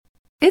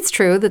It's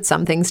true that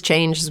some things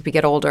change as we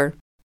get older.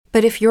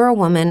 But if you're a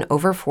woman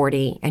over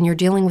 40 and you're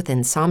dealing with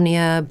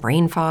insomnia,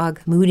 brain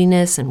fog,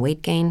 moodiness, and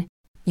weight gain,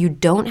 you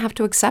don't have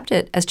to accept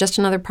it as just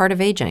another part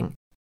of aging.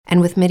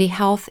 And with MIDI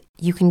Health,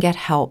 you can get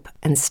help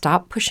and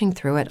stop pushing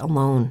through it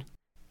alone.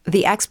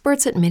 The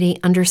experts at MIDI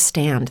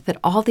understand that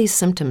all these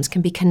symptoms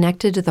can be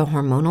connected to the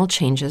hormonal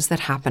changes that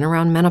happen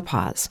around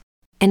menopause,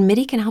 and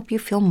MIDI can help you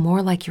feel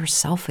more like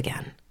yourself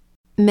again.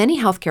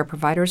 Many healthcare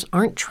providers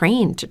aren't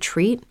trained to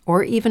treat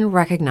or even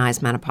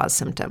recognize menopause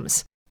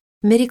symptoms.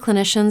 MIDI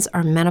clinicians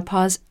are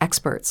menopause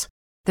experts.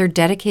 They're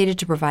dedicated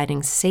to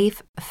providing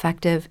safe,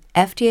 effective,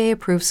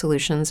 FDA-approved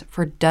solutions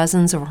for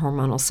dozens of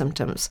hormonal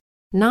symptoms,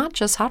 not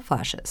just hot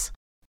flashes.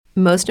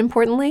 Most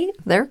importantly,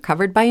 they're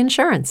covered by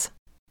insurance.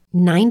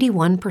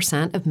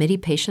 91% of MIDI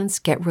patients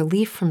get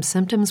relief from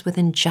symptoms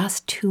within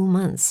just 2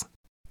 months.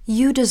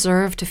 You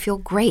deserve to feel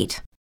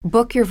great.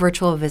 Book your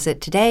virtual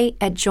visit today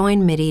at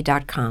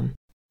joinmidi.com.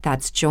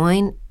 That's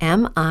joinmidi.com.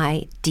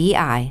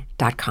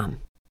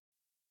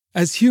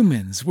 As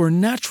humans, we're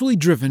naturally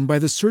driven by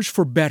the search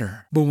for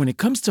better. But when it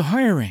comes to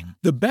hiring,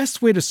 the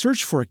best way to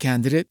search for a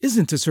candidate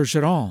isn't to search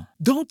at all.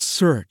 Don't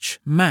search,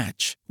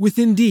 match with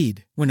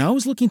Indeed. When I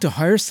was looking to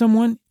hire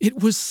someone,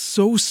 it was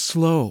so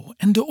slow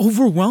and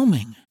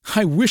overwhelming.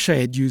 I wish I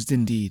had used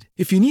Indeed.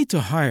 If you need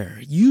to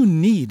hire, you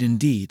need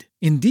Indeed.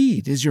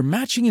 Indeed is your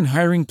matching and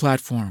hiring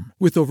platform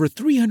with over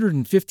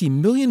 350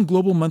 million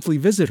global monthly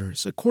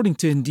visitors, according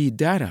to Indeed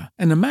data,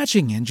 and a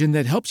matching engine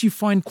that helps you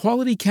find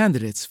quality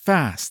candidates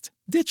fast.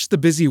 Ditch the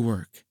busy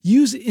work.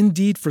 Use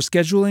Indeed for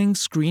scheduling,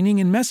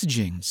 screening, and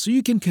messaging so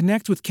you can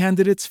connect with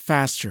candidates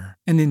faster.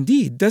 And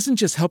Indeed doesn't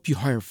just help you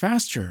hire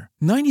faster.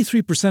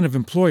 93% of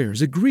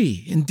employers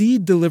agree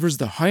Indeed delivers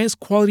the highest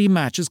quality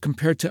matches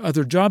compared to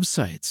other job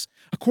sites,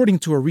 according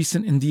to a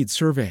recent Indeed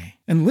survey.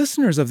 And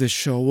listeners of this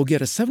show will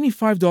get a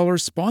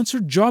 $75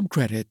 sponsored job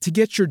credit to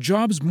get your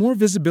jobs more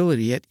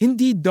visibility at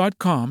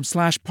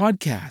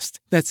Indeed.com/podcast.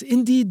 That's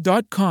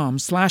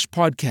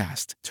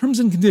Indeed.com/podcast. Terms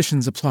and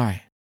conditions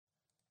apply.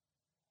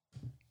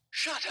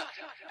 Shut up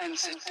and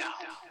sit down.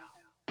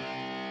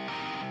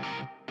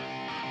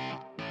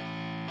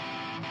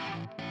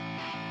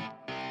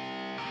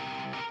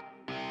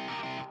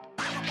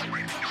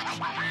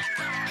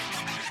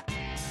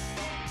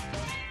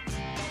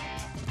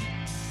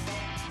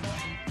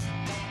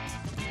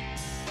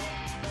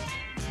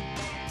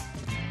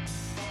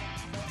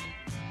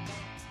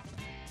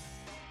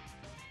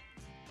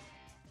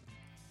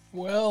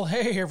 Well,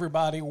 hey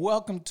everybody,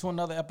 welcome to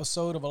another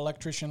episode of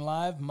Electrician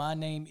Live. My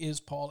name is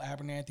Paul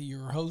Abernathy,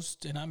 your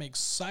host, and I'm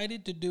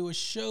excited to do a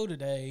show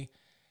today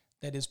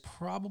that is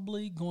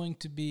probably going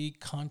to be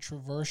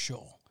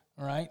controversial,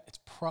 all right? It's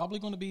probably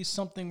going to be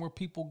something where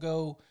people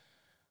go,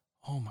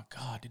 oh my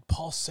God, did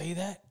Paul say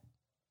that?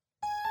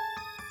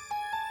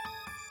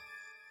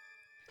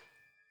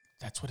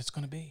 That's what it's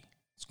going to be.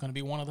 It's going to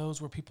be one of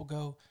those where people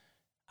go,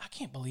 I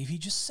can't believe he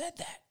just said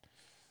that.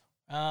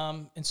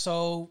 And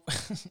so...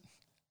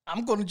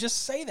 I'm going to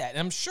just say that. And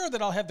I'm sure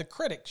that I'll have the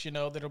critics,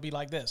 that'll be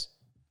like this.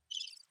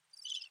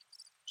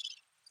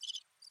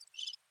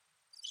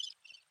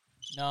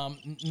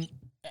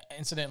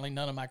 Incidentally,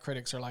 none of my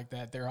critics are like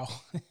that. They're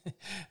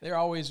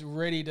always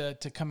ready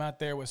to come out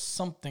there with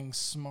something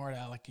smart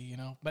alecky,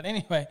 But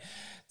anyway,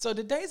 so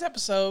today's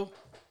episode,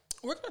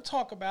 we're going to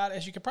talk about,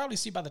 as you can probably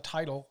see by the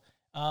title,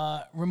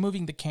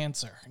 removing the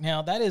cancer.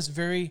 Now, that is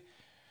very...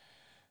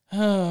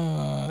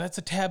 that's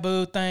a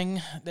taboo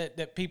thing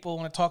that people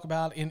want to talk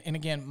about. And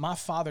again, my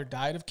father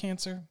died of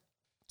cancer.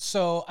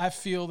 So I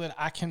feel that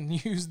I can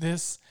use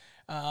this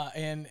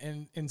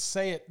and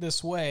say it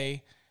this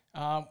way.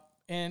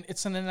 And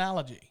it's an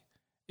analogy.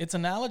 It's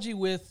an analogy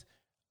with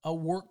a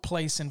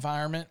workplace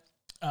environment,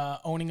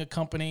 owning a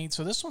company.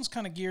 So this one's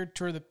kind of geared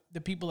toward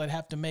the people that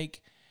have to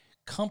make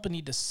company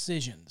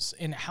decisions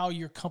and how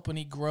your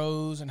company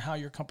grows and how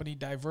your company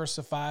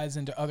diversifies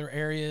into other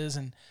areas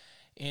and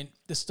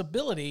the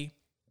stability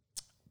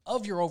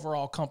of your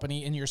overall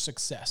company and your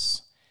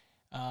success.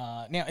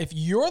 Now, if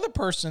you're the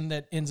person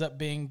that ends up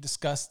being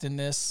discussed in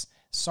this,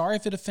 sorry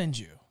if it offends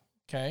you,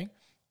 okay?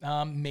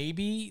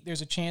 Maybe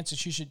there's a chance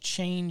that you should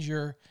change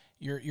your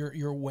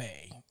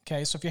way,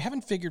 okay? So if you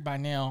haven't figured by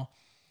now,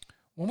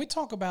 when we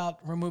talk about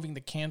removing the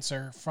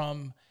cancer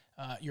from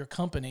your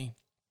company,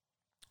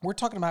 we're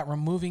talking about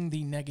removing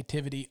the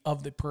negativity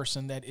of the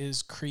person that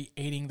is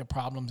creating the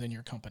problems in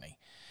your company.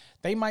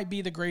 They might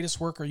be the greatest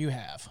worker you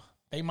have.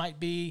 They might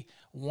be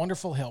a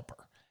wonderful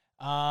helper.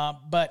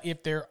 But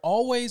if they're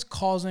always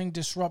causing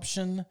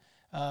disruption,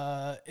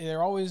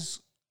 they're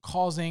always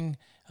causing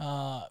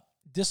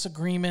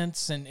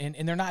disagreements,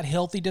 and they're not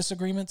healthy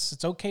disagreements.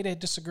 It's okay to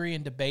disagree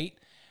and debate,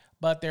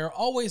 but they're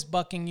always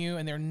bucking you,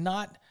 and they're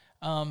not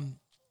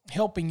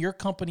helping your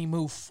company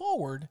move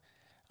forward,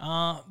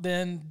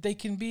 then they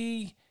can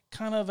be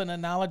kind of an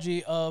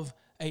analogy of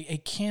a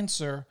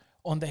cancer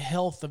on the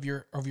health of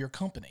your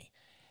company.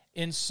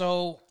 And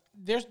so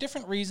there's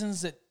different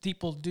reasons that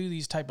people do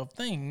these type of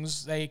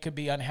things. They could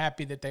be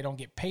unhappy that they don't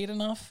get paid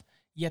enough,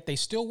 yet they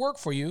still work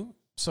for you,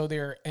 so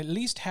they're at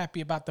least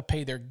happy about the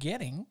pay they're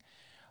getting.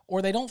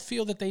 or they don't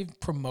feel that they've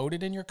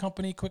promoted in your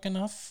company quick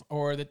enough,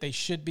 or that they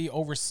should be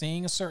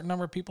overseeing a certain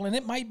number of people. And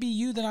it might be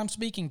you that I'm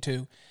speaking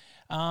to,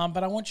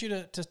 but I want you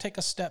to take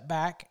a step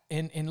back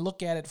and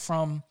look at it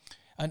from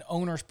an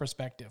owner's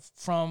perspective,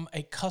 from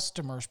a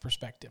customer's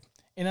perspective.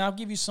 And I'll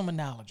give you some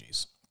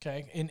analogies,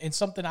 okay, and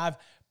something I've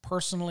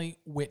personally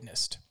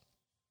witnessed.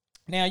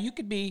 Now, you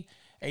could be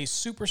a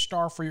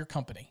superstar for your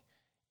company,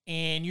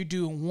 and you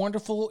do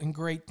wonderful and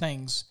great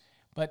things,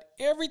 but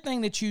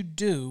everything that you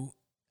do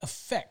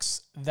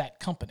affects that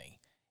company.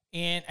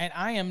 And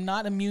I am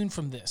not immune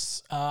from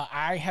this.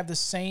 I have the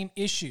same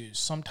issues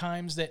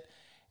sometimes, that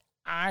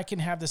I can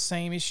have the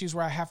same issues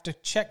where I have to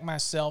check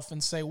myself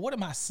and say, what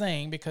am I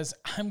saying? Because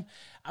I'm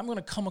going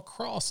to come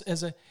across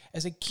as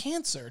a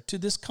cancer to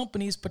this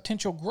company's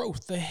potential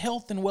growth. The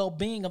health and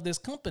well-being of this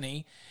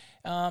company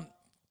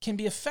can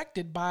be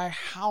affected by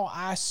how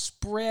I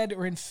spread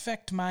or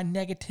infect my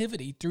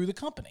negativity through the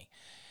company.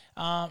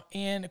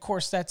 And of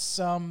course, that's,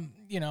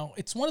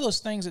 it's one of those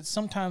things that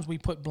sometimes we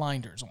put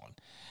blinders on.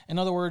 In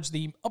other words,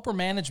 the upper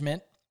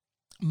management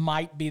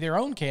might be their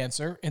own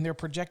cancer, and they're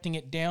projecting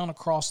it down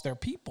across their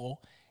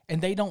people,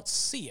 and they don't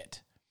see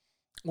it.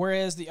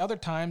 Whereas the other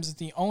times,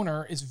 the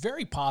owner is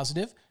very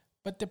positive,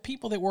 but the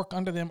people that work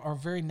under them are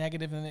very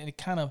negative, and it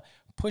kind of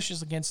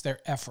pushes against their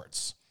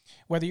efforts.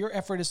 Whether your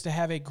effort is to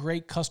have a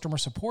great customer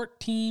support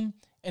team,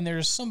 and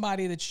there's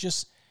somebody that's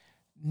just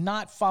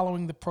not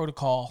following the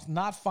protocol,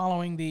 not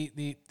following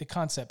the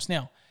concepts.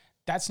 Now,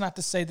 that's not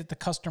to say that the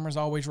customer is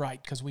always right,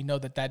 because we know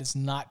that is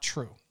not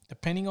true.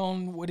 Depending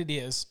on what it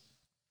is,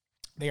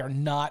 they are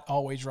not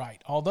always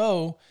right.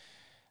 Although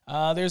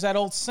there's that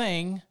old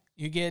saying,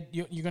 you're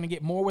going to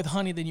get more with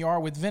honey than you are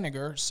with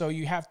vinegar. So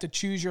you have to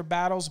choose your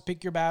battles,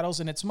 pick your battles,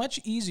 and it's much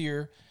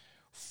easier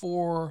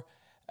for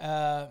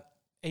a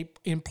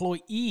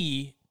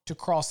employee to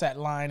cross that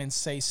line and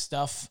say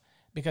stuff,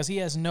 because he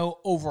has no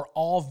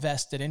overall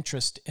vested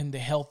interest in the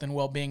health and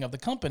well-being of the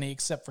company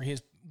except for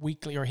his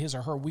weekly or his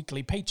or her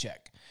weekly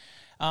paycheck.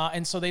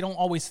 And so they don't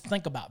always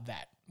think about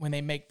that when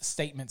they make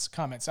statements,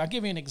 comments. I'll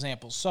give you an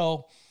example.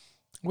 So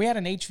we had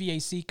an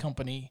HVAC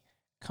company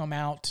come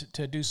out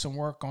to do some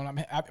work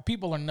on.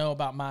 People know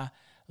about my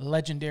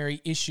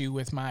legendary issue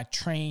with my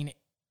Trane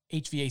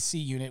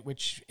HVAC unit,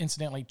 which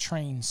incidentally,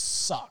 Trane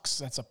sucks.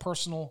 That's a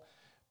personal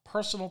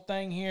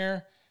thing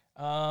here.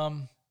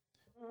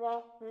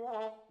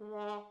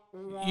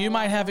 You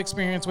might have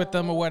experience with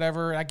them or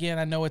whatever. Again,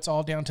 I know it's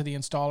all down to the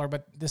installer,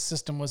 but this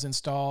system was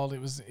installed.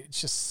 It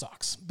just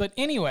sucks. But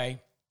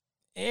anyway,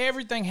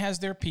 everything has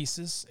their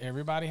pieces.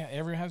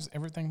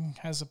 Everything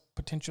has a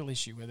potential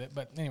issue with it.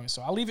 But anyway,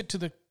 so I'll leave it to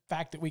the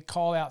fact that we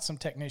call out some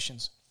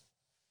technicians.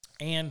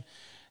 And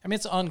I mean,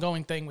 it's an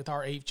ongoing thing with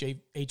our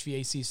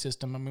HVAC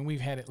system. I mean,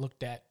 we've had it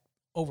looked at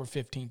over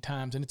 15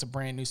 times, and it's a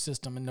brand new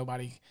system, and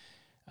nobody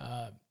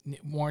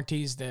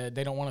warranties that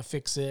they don't want to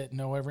fix it,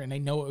 and they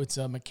know it's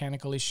a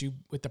mechanical issue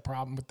with the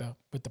problem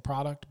with the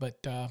product.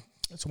 But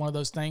it's one of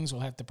those things.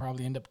 We'll have to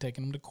probably end up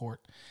taking them to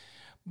court.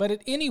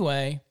 But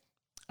anyway,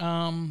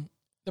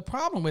 the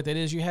problem with it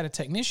is you had a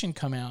technician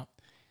come out,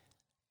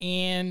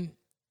 and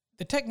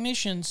the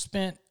technician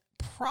spent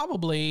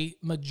probably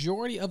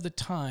majority of the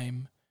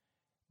time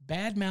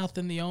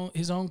bad-mouthing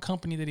his own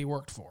company that he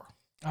worked for.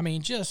 I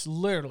mean, just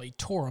literally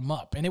tore him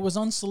up, and it was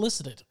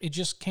unsolicited. It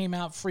just came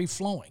out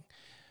free-flowing.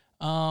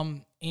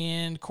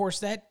 And of course,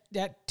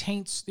 that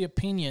taints the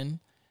opinion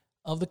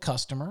of the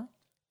customer.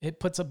 It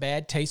puts a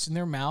bad taste in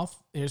their mouth.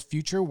 There's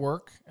future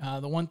work.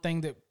 The one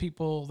thing that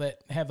people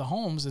that have the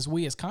homes, as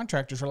we as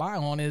contractors rely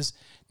on, is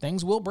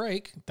things will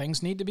break.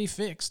 Things need to be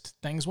fixed.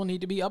 Things will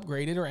need to be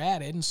upgraded or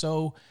added. And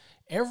so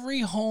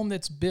every home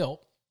that's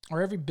built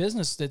or every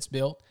business that's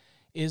built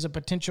is a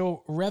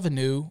potential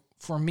revenue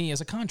for me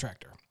as a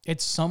contractor at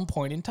some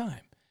point in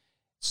time.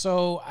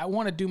 So I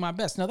want to do my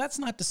best. Now, that's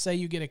not to say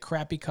you get a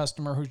crappy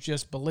customer who's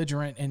just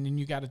belligerent and then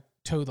you got to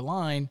toe the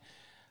line.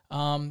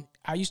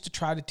 I used to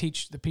try to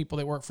teach the people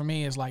that work for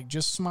me is like,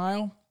 just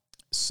smile,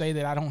 say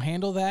that I don't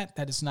handle that.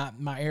 That is not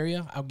my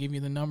area. I'll give you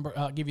the number.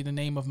 I'll give you the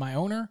name of my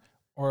owner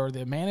or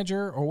the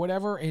manager or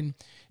whatever. And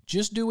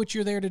just do what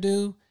you're there to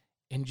do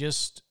and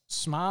just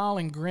smile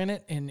and grin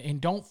it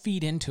and don't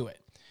feed into it.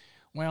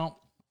 Well,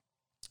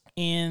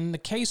 in the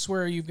case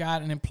where you've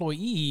got an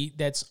employee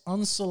that's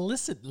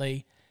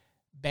unsolicitedly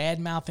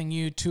bad-mouthing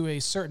you to a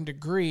certain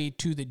degree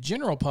to the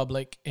general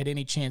public at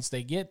any chance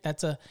they get,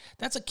 that's a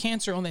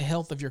cancer on the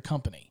health of your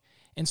company.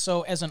 And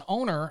so as an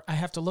owner, I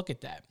have to look at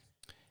that.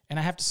 And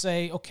I have to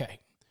say, okay,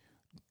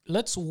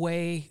 let's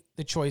weigh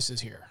the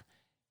choices here.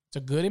 It's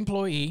a good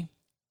employee,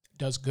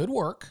 does good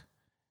work,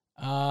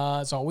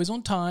 is always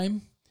on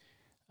time,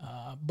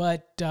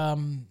 but I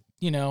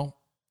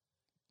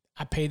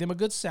pay them a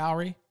good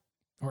salary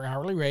or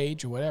hourly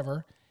wage or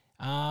whatever.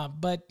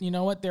 But you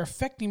know what? They're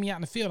affecting me out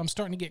in the field. I'm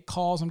starting to get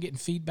calls. I'm getting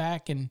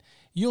feedback, and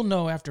you'll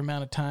know after a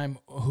amount of time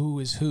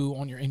who is who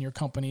in your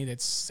company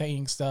that's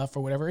saying stuff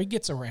or whatever. It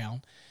gets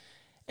around,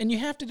 and you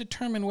have to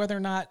determine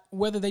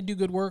whether they do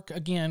good work.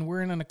 Again,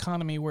 we're in an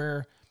economy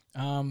where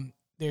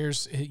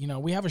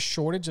we have a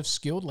shortage of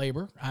skilled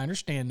labor. I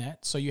understand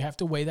that, so you have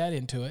to weigh that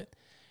into it.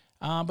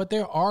 But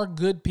there are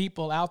good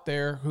people out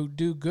there who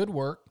do good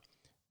work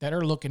that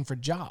are looking for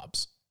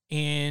jobs.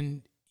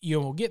 And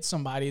you'll get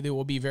somebody that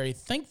will be very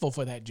thankful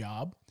for that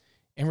job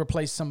and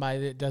replace somebody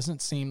that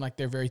doesn't seem like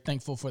they're very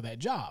thankful for that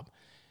job.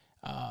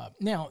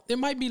 Now, there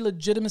might be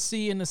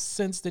legitimacy in the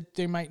sense that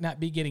they might not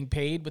be getting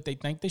paid what they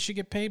think they should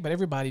get paid, but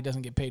everybody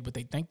doesn't get paid what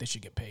they think they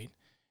should get paid.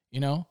 You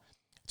know,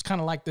 it's kind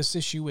of like this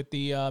issue with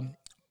the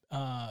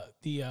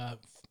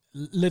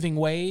living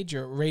wage,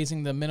 or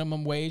raising the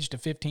minimum wage to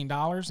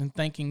 $15, and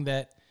thinking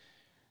that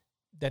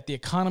the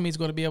economy is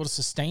going to be able to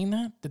sustain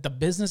that the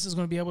business is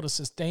going to be able to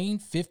sustain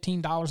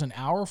 $15 an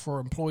hour for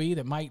an employee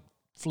that might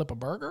flip a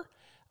burger.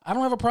 I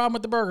don't have a problem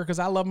with the burger because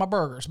I love my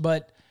burgers,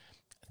 but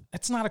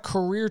that's not a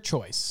career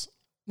choice.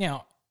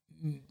 Now,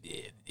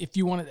 if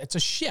you want to, it's a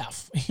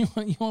chef. You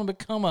want to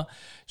become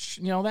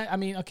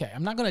okay,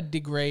 I'm not going to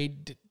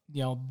degrade,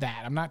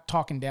 that. I'm not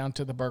talking down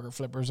to the burger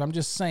flippers. I'm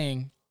just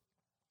saying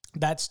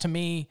that's, to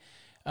me,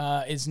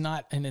 is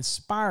not an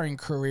inspiring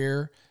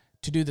career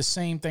to do the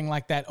same thing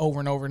like that over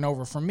and over and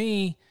over. For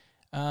me,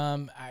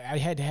 I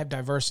had to have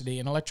diversity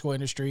in electrical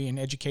industry, and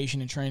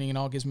education and training and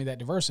all gives me that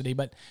diversity,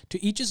 but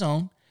to each his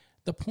own.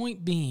 The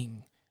point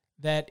being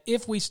that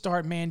if we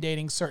start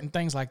mandating certain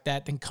things like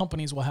that, then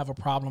companies will have a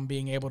problem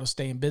being able to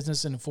stay in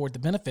business and afford the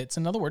benefits.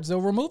 In other words,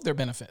 they'll remove their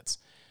benefits.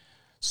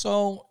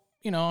 So,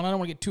 and I don't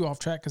want to get too off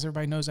track because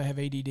everybody knows I have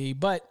ADD,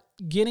 but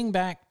getting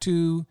back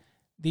to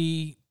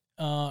the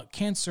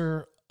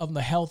cancer of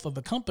the health of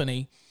the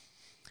company,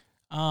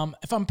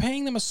 if I'm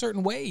paying them a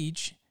certain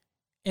wage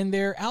and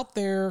they're out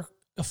there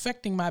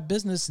affecting my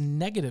business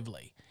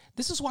negatively,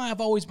 this is why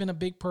I've always been a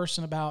big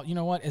person about,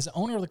 as the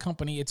owner of the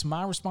company, it's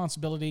my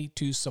responsibility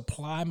to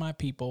supply my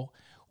people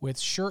with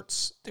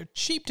shirts. They're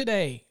cheap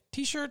today.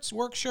 T-shirts,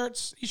 work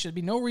shirts. You should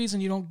be no reason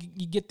you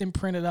get them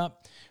printed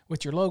up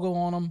with your logo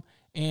on them.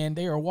 And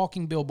they are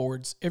walking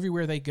billboards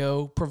everywhere they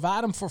go.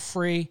 Provide them for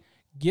free.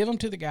 Give them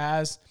to the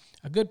guys.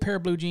 A good pair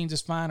of blue jeans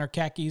is fine, or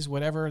khakis,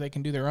 whatever. They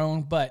can do their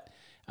own, but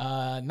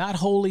not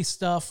holy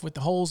stuff with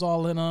the holes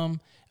all in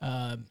them.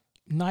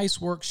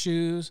 Nice work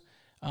shoes.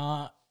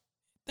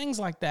 Things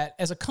like that.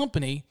 As a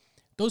company,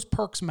 those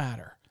perks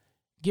matter.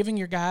 Giving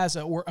your guys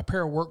a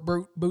pair of work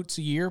boots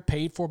a year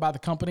paid for by the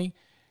company,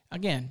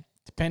 again,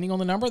 depending on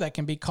the number, that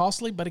can be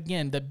costly. But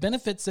again, the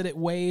benefits that it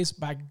weighs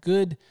by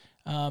good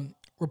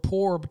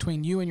rapport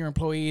between you and your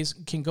employees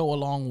can go a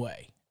long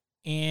way.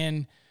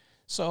 And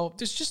so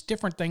there's just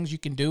different things you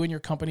can do in your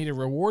company to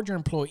reward your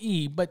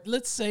employee. But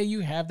let's say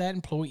you have that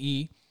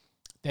employee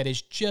that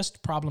is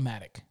just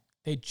problematic.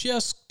 They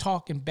just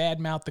talk and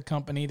badmouth the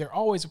company. They're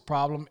always a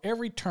problem.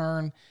 Every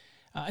turn.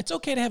 It's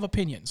okay to have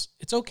opinions.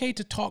 It's okay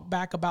to talk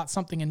back about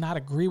something and not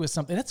agree with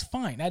something. That's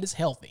fine. That is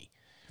healthy.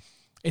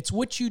 It's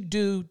what you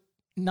do,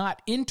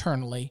 not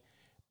internally,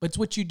 but it's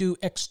what you do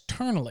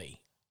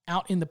externally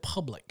out in the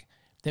public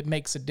that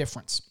makes a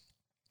difference.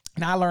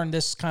 And I learned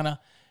this kind of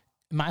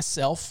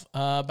myself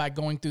by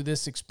going through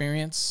this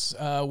experience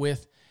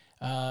with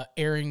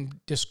airing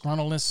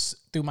disgruntledness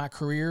through my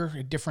career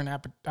at different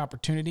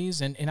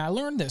opportunities. And I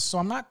learned this. So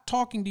I'm not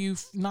talking to you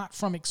not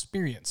from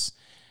experience.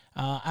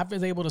 I've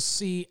been able to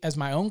see as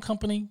my own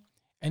company,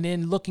 and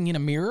then looking in a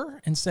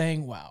mirror and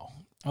saying, wow,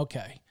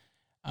 okay,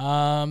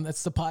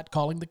 that's the pot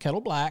calling the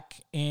kettle black,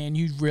 and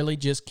you really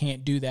just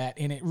can't do that.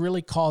 And it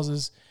really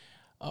causes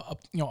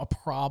a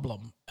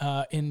problem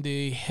in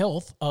the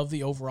health of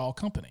the overall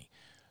company.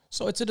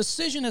 So it's a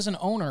decision as an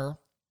owner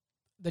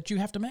that you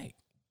have to make.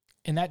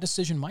 And that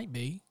decision might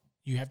be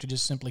you have to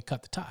just simply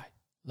cut the tie,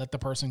 let the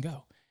person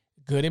go.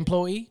 Good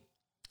employee,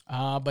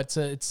 but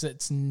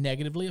it's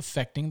negatively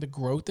affecting the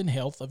growth and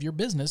health of your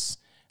business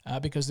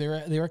because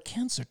they're a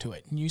cancer to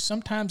it. And you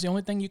sometimes the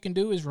only thing you can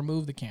do is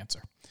remove the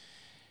cancer.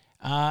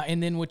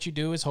 And then what you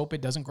do is hope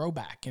it doesn't grow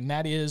back. And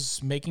that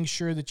is making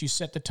sure that you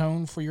set the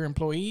tone for your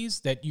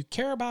employees, that you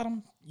care about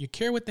them, you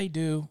care what they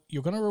do,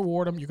 you're going to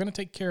reward them, you're going to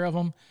take care of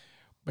them,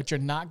 but you're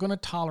not going to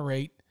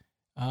tolerate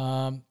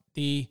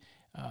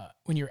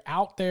when you're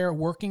out there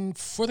working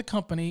for the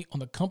company on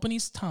the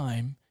company's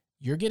time,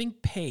 you're getting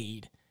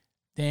paid,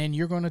 then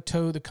you're going to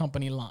toe the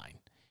company line.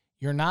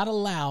 You're not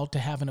allowed to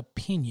have an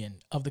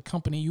opinion of the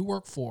company you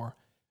work for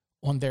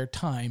on their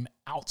time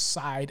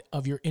outside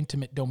of your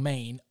intimate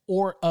domain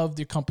or of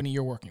the company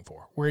you're working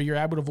for, where you're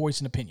able to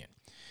voice an opinion.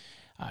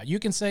 You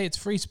can say it's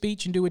free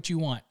speech and do what you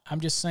want.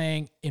 I'm just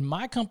saying, in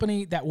my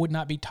company, that would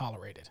not be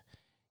tolerated.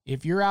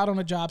 If you're out on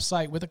a job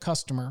site with a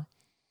customer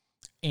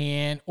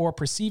or a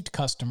perceived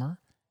customer,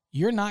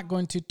 you're not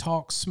going to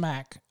talk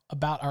smack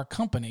about our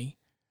company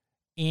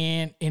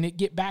and it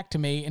get back to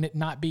me and it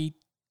not be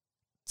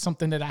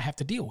something that I have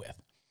to deal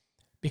with,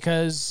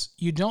 because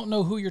you don't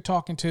know who you're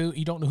talking to.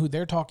 You don't know who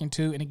they're talking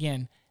to. And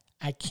again,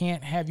 I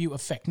can't have you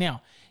affect.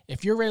 Now,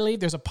 if you're ready to leave,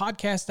 there's a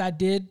podcast I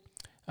did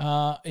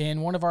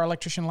in one of our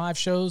Electrician Live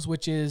shows,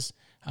 which is,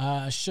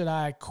 should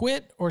I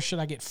quit or should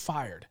I get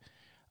fired?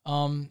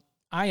 I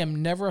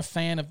am never a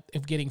fan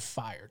of getting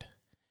fired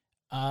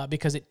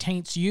because it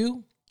taints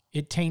you.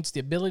 It taints the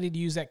ability to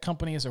use that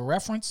company as a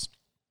reference.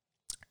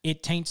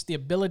 It taints the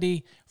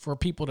ability for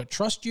people to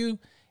trust you.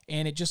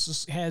 and it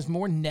just has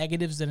more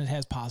negatives than it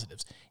has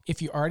positives.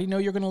 If you already know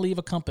you're going to leave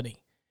a company,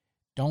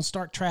 don't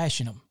start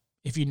trashing them.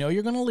 If you know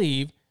you're going to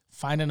leave,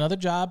 find another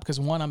job, because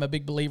one, I'm a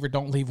big believer,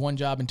 don't leave one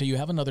job until you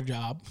have another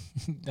job.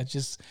 That's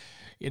just,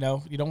 you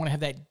don't want to have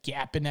that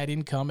gap in that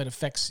income. It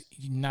affects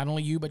not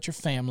only you, but your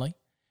family.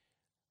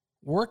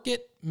 Work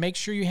it. Make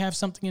sure you have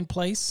something in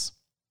place.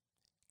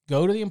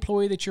 Go to the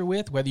employee that you're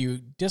with, whether you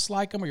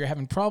dislike them or you're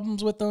having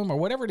problems with them or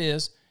whatever it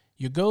is.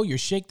 You go, you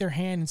shake their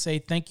hand and say,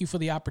 thank you for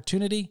the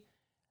opportunity.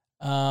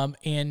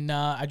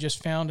 I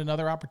just found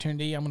another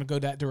opportunity. I'm going to go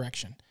that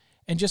direction.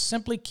 And just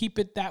simply keep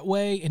it that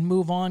way and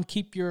move on.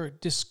 Keep your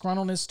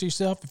disgruntledness to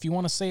yourself. If you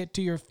want to say it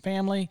to your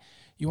family,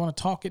 you want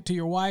to talk it to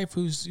your wife,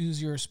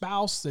 who's your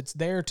spouse, that's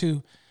there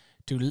to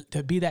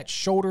be that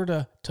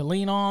shoulder to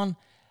lean on,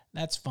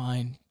 that's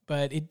fine.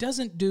 But it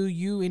doesn't do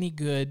you any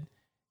good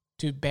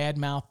to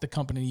badmouth the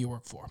company you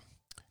work for.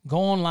 Go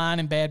online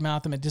and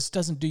badmouth them. It just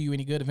doesn't do you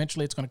any good.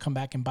 Eventually, it's going to come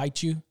back and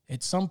bite you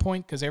at some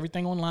point, because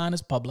everything online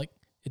is public.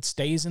 It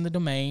stays in the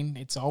domain.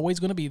 It's always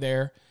going to be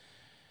there.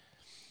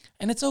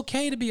 And it's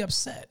okay to be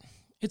upset.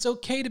 It's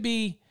okay to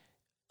be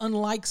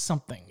unlike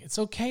something. It's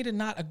okay to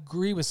not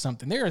agree with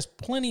something. There is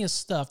plenty of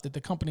stuff that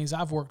the companies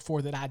I've worked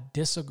for that I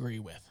disagree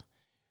with.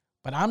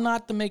 But I'm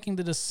not making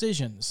the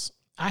decisions.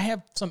 I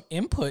have some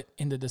input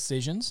in the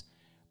decisions,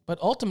 but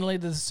ultimately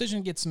the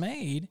decision gets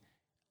made.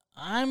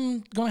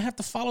 I'm going to have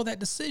to follow that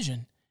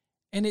decision.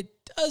 And it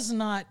does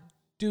not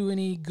do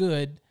any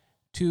good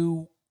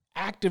to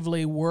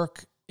actively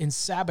work and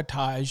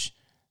sabotage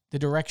the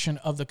direction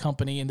of the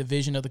company and the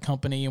vision of the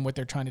company and what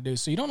they're trying to do.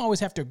 So you don't always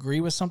have to agree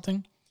with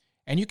something,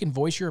 and you can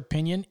voice your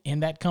opinion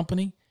in that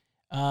company.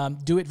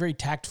 Do it very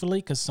tactfully,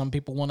 because some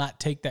people will not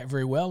take that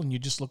very well, and you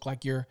just look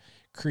like you're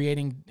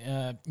creating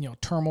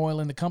turmoil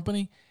in the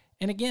company.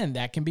 And again,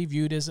 that can be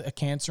viewed as a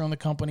cancer on the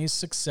company's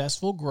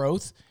successful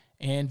growth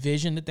and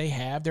vision that they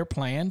have, their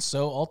plans.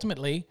 So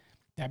ultimately,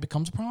 that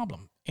becomes a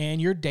problem,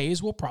 and your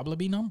days will probably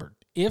be numbered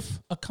if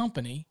a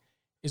company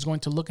is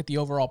going to look at the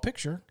overall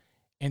picture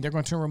and they're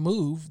going to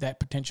remove that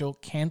potential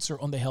cancer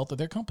on the health of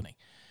their company.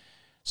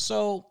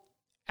 So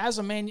as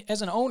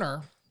an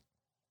owner,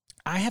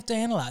 I have to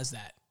analyze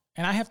that,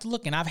 and I have to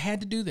look, and I've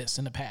had to do this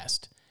in the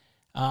past.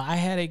 I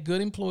had a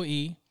good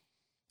employee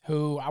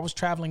who I was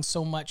traveling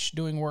so much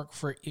doing work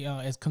for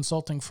as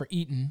consulting for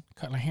Eaton,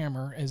 Cutler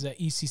Hammer, as a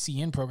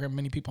ECCN program.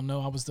 Many people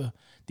know I was the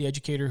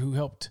educator who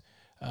helped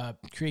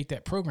create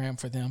that program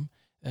for them,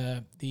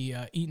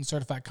 the Eaton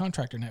Certified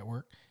Contractor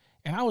Network.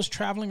 And I was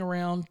traveling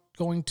around,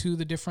 going to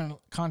the different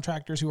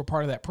contractors who were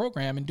part of that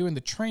program and doing the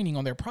training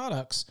on their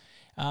products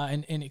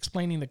and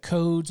explaining the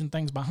codes and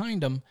things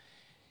behind them.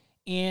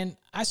 And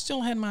I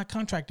still had my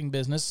contracting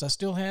business. I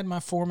still had my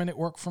foreman that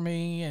worked for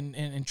me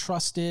and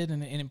trusted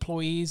and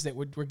employees that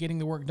were getting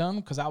the work done,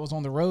 because I was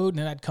on the road, and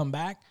then I'd come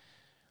back.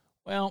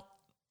 Well,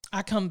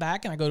 I come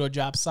back and I go to a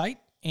job site,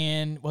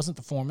 and it wasn't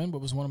the foreman, but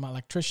it was one of my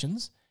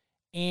electricians.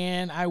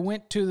 And I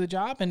went to the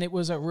job, and it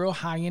was a real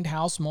high-end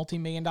house,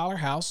 multi-million-dollar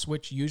house,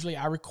 which usually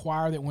I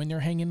require that when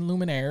they're hanging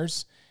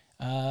luminaires,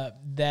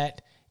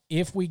 that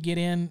if we get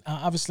in,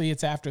 obviously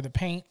it's after the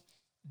paint,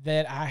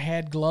 that I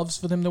had gloves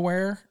for them to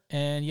wear.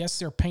 And yes,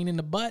 they're pain in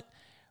the butt,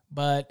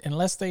 but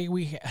unless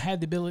we had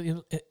the ability,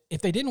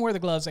 if they didn't wear the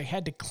gloves, they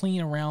had to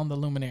clean around the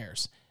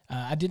luminaires.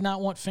 I did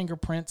not want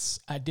fingerprints.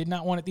 I did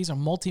not want it. These are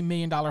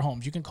multi-million-dollar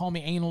homes. You can call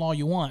me anal all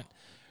you want,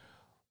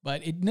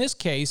 but in this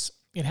case,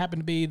 it happened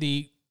to be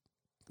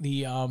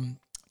the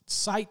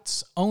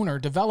site's owner,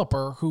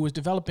 developer, who was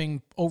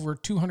developing over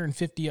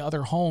 250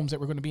 other homes that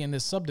were going to be in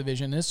this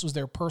subdivision. This was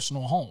their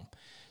personal home.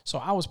 So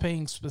I was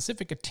paying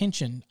specific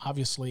attention,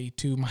 obviously,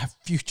 to my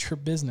future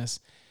business.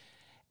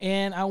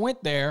 And I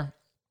went there,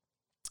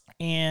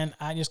 and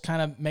I just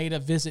kind of made a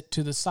visit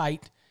to the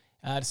site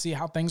to see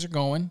how things are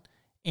going.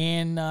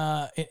 And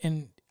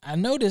I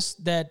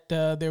noticed that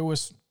there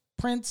was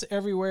prints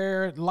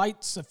everywhere,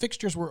 lights,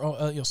 fixtures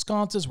were,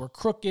 sconces were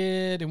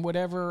crooked and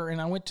whatever. And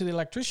I went to the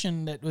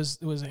electrician that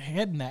was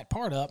heading that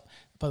part up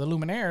for the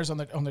luminaires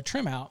on the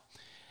trim out.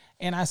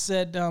 And I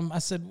said,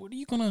 what are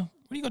you gonna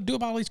do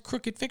about all these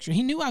crooked fixtures?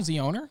 He knew I was the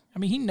owner. I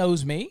mean, he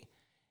knows me.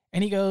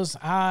 And he goes,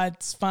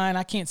 it's fine.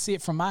 I can't see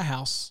it from my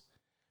house.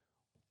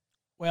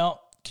 Well,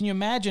 can you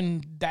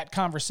imagine that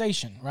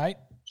conversation, right?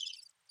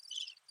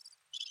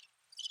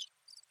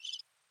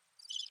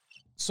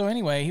 So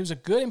anyway, he was a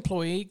good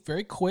employee,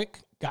 very quick,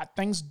 got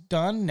things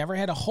done, never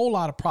had a whole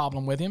lot of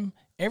problem with him.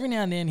 Every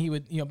now and then he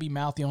would, be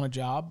mouthy on a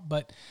job,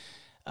 but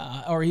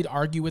or he'd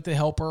argue with the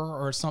helper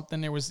or something.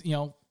 There was,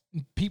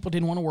 people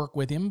didn't want to work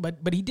with him,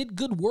 but he did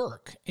good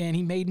work and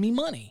he made me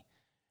money.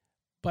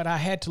 But I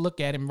had to look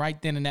at him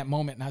right then in that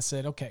moment, and I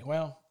said, okay,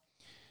 well,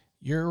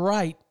 you're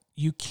right.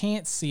 You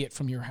can't see it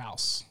from your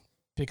house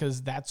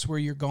because that's where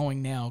you're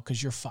going now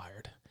because you're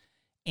fired.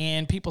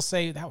 And people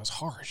say that was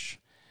harsh.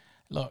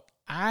 Look,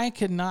 I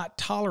could not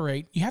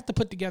tolerate, you have to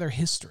put together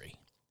history.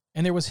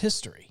 And there was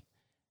history.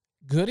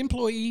 Good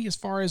employee as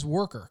far as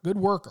worker, good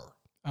worker.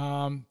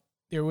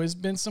 There has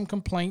been some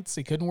complaints.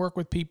 He couldn't work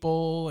with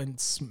people and,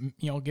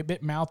 get a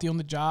bit mouthy on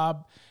the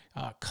job,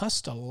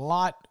 cussed a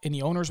lot, and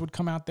the owners would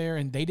come out there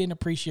and they didn't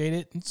appreciate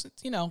it. It's,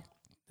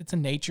 it's a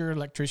nature.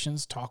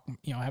 Electricians talk,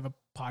 have a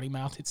potty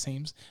mouth, it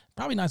seems.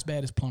 Probably not as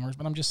bad as plumbers,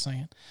 but I'm just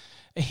saying.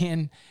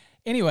 And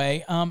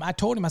anyway, I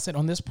told him, I said,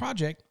 on this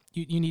project,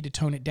 you need to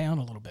tone it down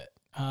a little bit.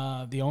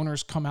 The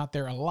owners come out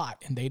there a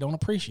lot and they don't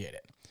appreciate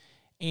it.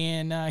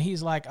 And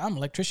he's like, I'm an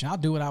electrician. I'll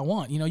do what I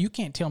want. You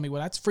can't tell me,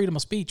 well, that's freedom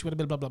of speech, blah,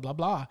 blah, blah, blah, blah,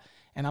 blah.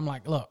 And I'm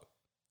like, look,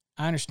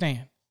 I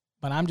understand,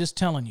 but I'm just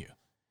telling you,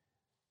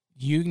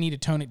 you need to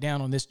tone it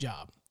down on this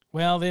job.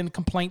 Well, then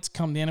complaints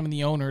come in from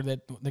the owner,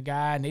 that the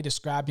guy, and they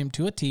described him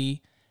to a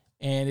T,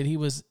 and that he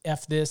was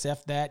F this,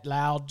 F that,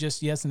 loud,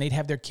 just yes, and they'd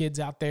have their kids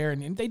out there,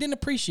 and they didn't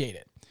appreciate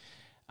it.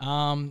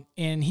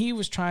 And he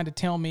was trying to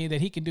tell me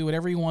that he can do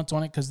whatever he wants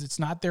on it because it's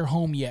not their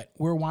home yet.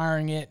 We're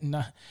wiring it. And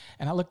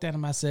I looked at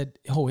him, I said,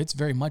 oh, it's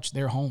very much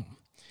their home.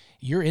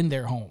 You're in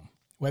their home.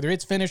 Whether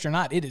it's finished or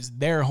not, it is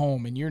their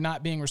home, and you're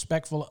not being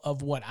respectful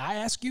of what I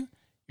ask you.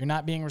 You're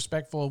not being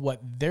respectful of what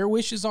their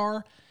wishes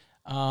are.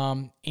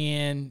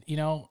 And,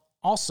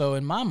 also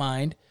in my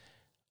mind,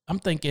 I'm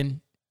thinking,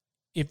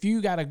 if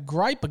you got a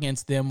gripe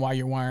against them while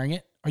you're wiring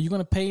it, are you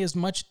going to pay as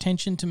much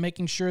attention to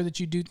making sure that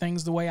you do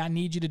things the way I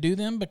need you to do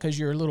them because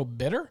you're a little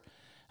bitter?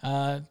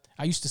 I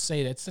used to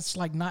say that it's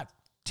like not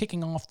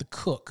ticking off the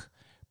cook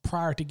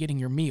prior to getting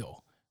your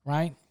meal,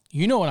 right?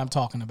 You know what I'm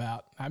talking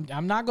about.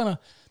 I'm not going to,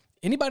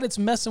 anybody that's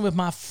messing with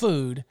my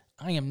food,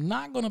 I am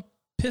not going to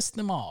piss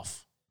them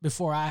off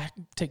before I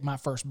take my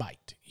first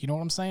bite. You know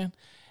what I'm saying?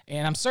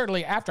 And I'm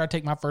certainly, after I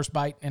take my first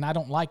bite and I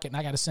don't like it and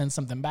I got to send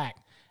something back,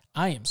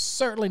 I am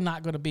certainly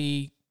not going to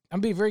be, I'm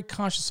being very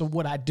conscious of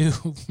what I do.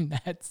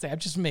 That's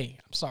just me.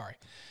 I'm sorry.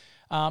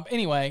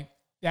 Anyway,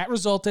 that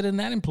resulted in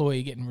that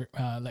employee getting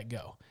let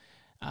go.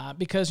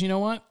 Because you know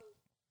what?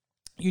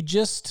 You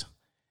just,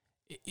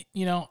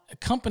 a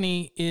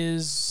company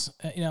is,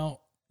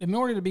 in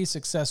order to be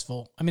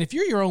successful, I mean, if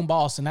you're your own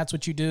boss and that's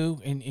what you do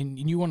and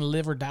you want to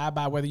live or die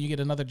by whether you get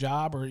another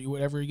job or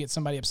whatever, you get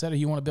somebody upset or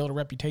you want to build a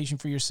reputation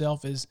for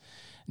yourself as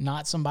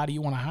not somebody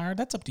you want to hire,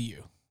 that's up to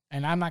you.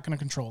 And I'm not going to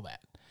control that.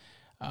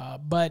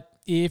 But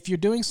if you're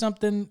doing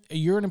something,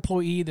 you're an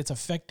employee that's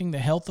affecting the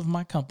health of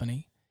my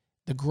company,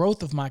 the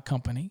growth of my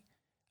company,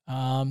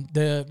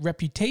 the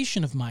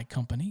reputation of my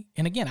company.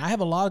 And again, I have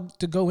a lot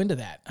to go into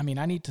that. I mean,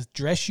 I need to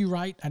dress you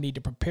right. I need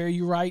to prepare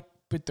you right,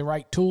 put the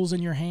right tools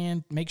in your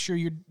hand, make sure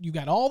you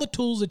got all the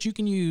tools that you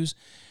can use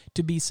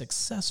to be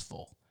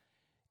successful.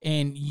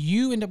 And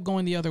you end up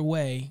going the other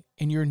way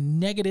and you're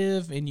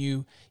negative and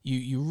you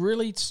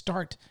really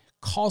start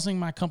causing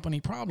my company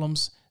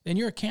problems, then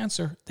you're a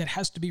cancer that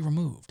has to be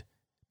removed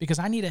because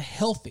I need a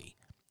healthy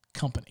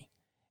company.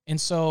 And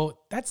so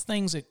that's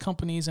things that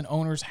companies and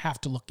owners have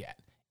to look at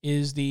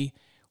is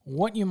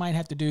what you might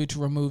have to do to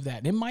remove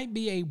that. It might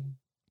be a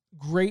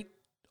great,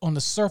 on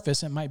the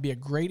surface, it might be a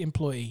great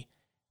employee,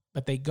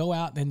 but they go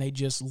out and they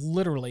just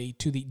literally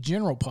to the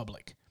general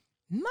public,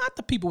 not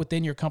the people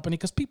within your company,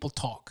 because people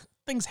talk,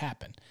 things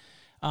happen.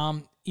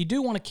 You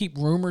do want to keep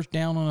rumors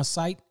down on a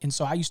site. And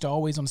so I used to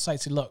always on the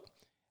site say, look,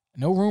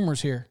 no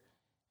rumors here.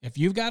 If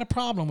you've got a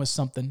problem with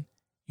something,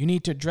 you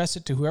need to address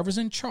it to whoever's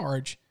in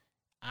charge.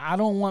 I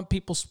don't want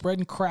people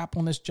spreading crap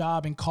on this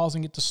job and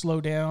causing it to slow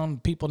down,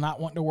 people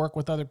not wanting to work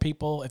with other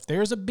people. If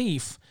there's a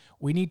beef,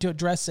 we need to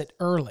address it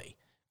early,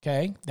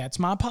 okay? That's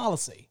my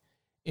policy.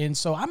 And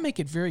so I make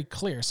it very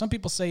clear. Some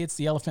people say it's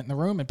the elephant in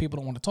the room and people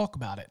don't want to talk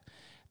about it.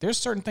 There's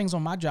certain things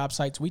on my job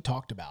sites we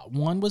talked about.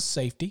 One was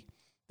safety.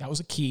 That was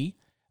a key.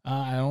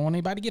 I don't want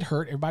anybody to get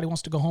hurt. Everybody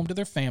wants to go home to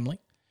their family.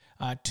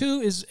 Two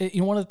is,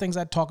 one of the things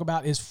I talk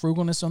about is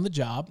frugalness on the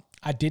job.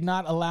 I did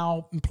not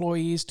allow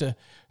employees to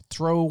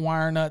throw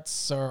wire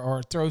nuts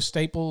or throw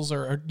staples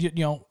or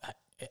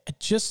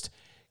just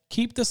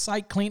keep the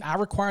site clean. I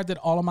required that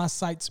all of my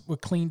sites were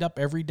cleaned up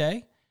every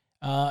day.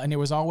 And there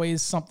was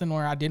always something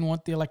where I didn't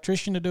want the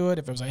electrician to do it.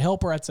 If it was a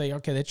helper, I'd say,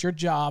 okay, that's your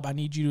job. I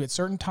need you to, at a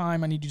certain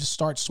time, I need you to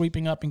start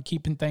sweeping up and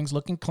keeping things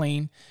looking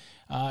clean.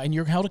 And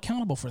you're held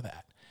accountable for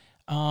that.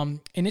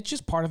 And it's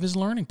just part of his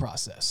learning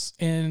process.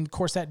 And of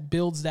course, that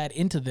builds that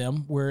into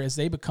them, whereas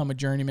they become a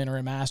journeyman or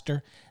a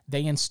master,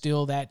 they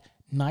instill that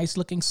nice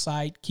looking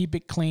site, keep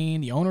it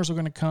clean. The owners are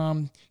going to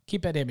come,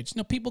 keep that image.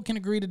 People can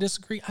agree to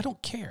disagree. I don't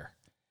care.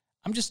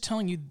 I'm just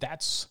telling you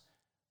that's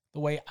the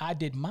way I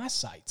did my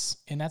sites.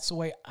 And that's the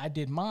way I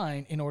did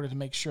mine in order to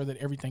make sure that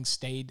everything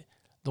stayed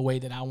the way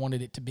that I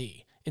wanted it to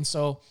be. And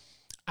so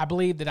I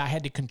believe that I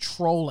had to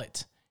control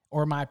it,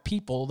 or my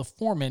people, the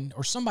foreman,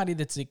 or somebody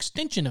that's the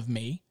extension of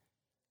me,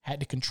 had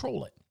to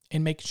control it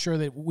and make sure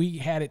that we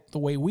had it the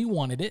way we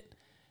wanted it.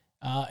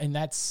 And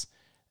that's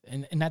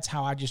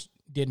how I just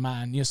did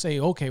mine. You say,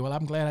 okay, well,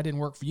 I'm glad I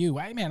didn't work for you.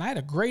 I had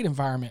a great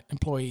environment,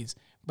 employees,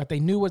 but they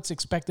knew what's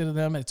expected of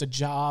them. It's a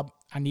job.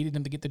 I needed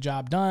them to get the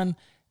job done.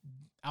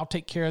 I'll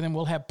take care of them.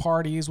 We'll have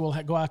parties. We'll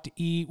go out to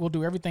eat. We'll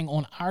do everything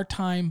on our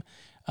time.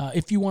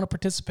 If you want to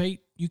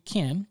participate, you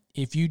can.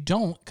 If you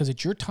don't, because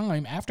it's your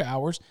time after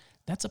hours,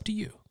 that's up to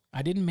you.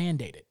 I didn't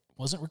mandate it. It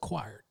wasn't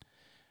required.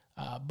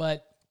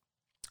 But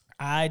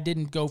I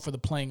didn't go for the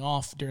playing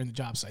off during the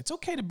job site. It's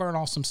okay to burn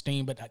off some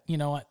steam, but you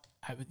know what?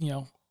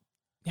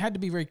 you had to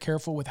be very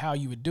careful with how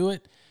you would do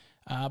it.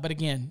 But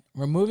again,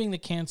 removing the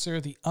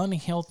cancer, the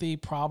unhealthy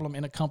problem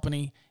in a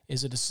company,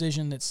 is a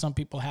decision that some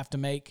people have to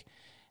make.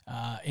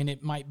 And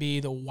it might be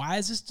the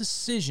wisest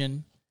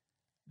decision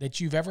that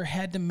you've ever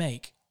had to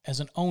make as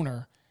an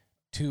owner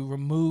to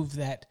remove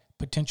that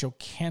potential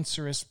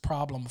cancerous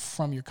problem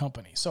from your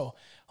company. So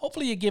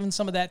hopefully you're giving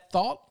some of that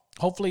thought.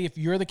 Hopefully if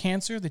you're the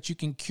cancer, that you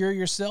can cure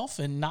yourself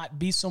and not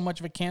be so much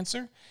of a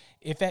cancer.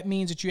 If that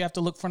means that you have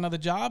to look for another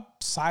job,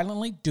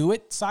 silently, do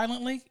it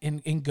silently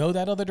and go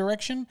that other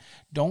direction.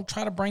 Don't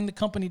try to bring the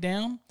company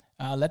down.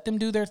 Let them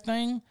do their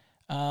thing,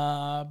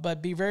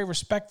 but be very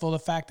respectful of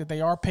the fact that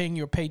they are paying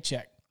you a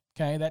paycheck,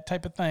 okay, that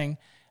type of thing.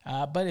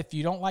 But if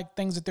you don't like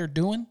things that they're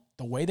doing,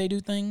 the way they do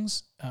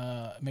things,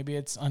 maybe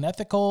it's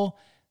unethical,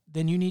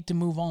 then you need to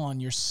move on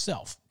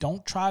yourself.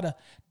 Don't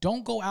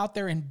go out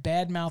there and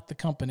badmouth the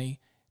company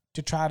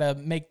to try to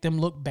make them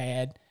look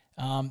bad.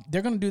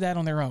 They're going to do that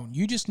on their own.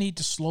 You just need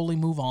to slowly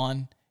move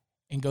on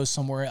and go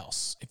somewhere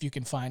else if you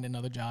can find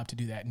another job to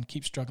do that, and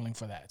keep struggling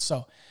for that.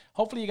 So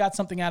hopefully you got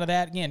something out of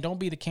that. Again, don't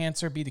be the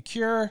cancer, be the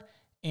cure.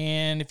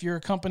 And if you're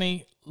a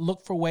company,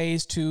 look for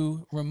ways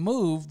to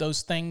remove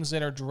those things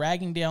that are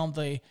dragging down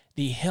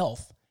the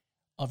health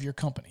of your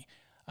company.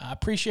 I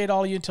appreciate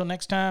all of you. Until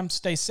next time,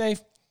 stay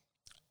safe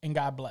and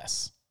God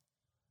bless.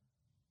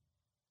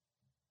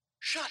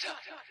 Shut up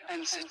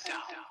and sit down.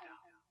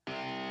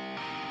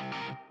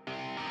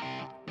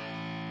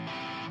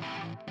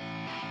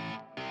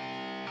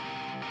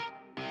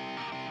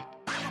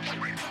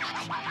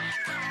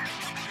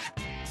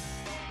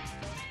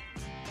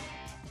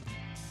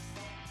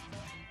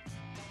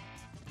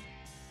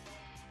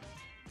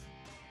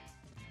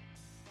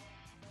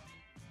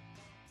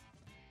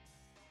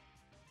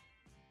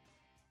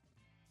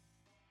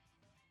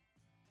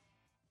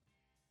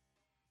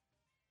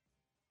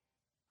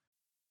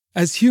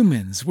 As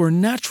humans, we're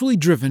naturally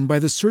driven by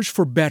the search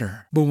for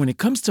better. But when it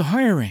comes to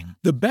hiring,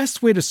 the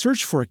best way to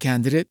search for a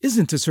candidate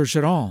isn't to search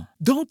at all.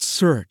 Don't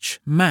search,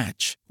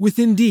 match with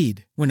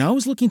Indeed. When I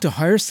was looking to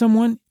hire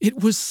someone,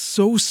 it was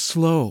so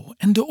slow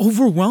and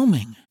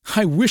overwhelming.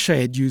 I wish I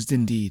had used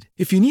Indeed.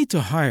 If you need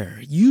to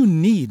hire, you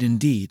need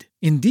Indeed.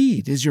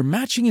 Indeed is your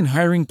matching and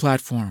hiring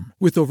platform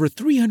with over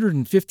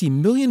 350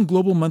 million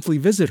global monthly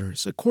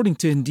visitors, according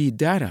to Indeed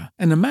data,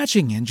 and a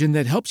matching engine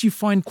that helps you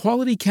find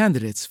quality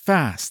candidates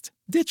fast.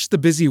 Ditch the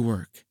busy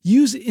work.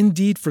 Use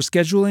Indeed for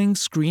scheduling,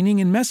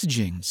 screening, and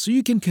messaging so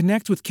you can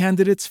connect with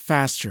candidates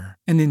faster.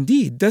 And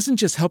Indeed doesn't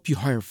just help you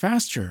hire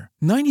faster.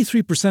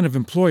 93% of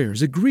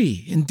employers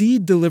agree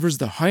Indeed delivers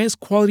the highest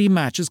quality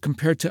matches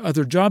compared to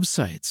other job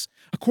sites,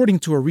 according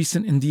to a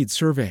recent Indeed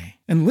survey.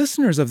 And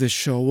listeners of this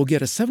show will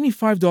get a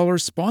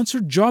 $75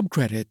 sponsored job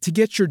credit to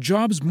get your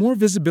jobs more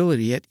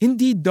visibility at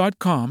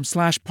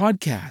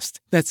Indeed.com/podcast.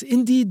 That's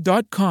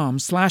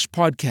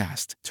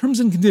Indeed.com/podcast. Terms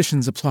and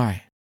conditions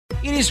apply.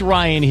 It is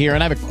Ryan here,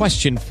 and I have a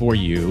question for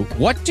you.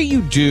 What do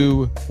you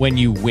do when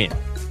you win?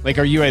 Like,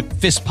 are you a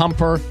fist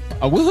pumper,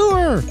 a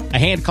woohooer, a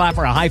hand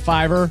clapper, a high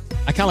fiver?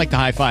 I kind of like the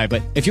high five,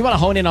 but if you want to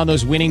hone in on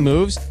those winning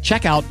moves,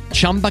 check out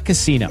Chumba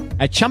Casino.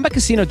 At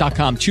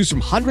ChumbaCasino.com, choose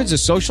from hundreds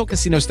of social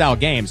casino-style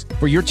games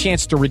for your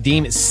chance to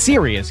redeem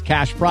serious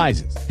cash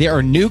prizes. There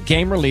are new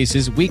game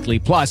releases weekly,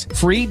 plus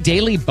free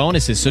daily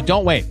bonuses. So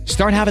don't wait.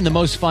 Start having the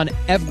most fun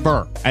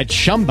ever at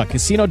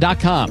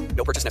ChumbaCasino.com.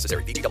 No purchase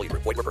necessary. VGW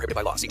Group. Void where prohibited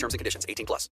by law. See terms and conditions. 18+.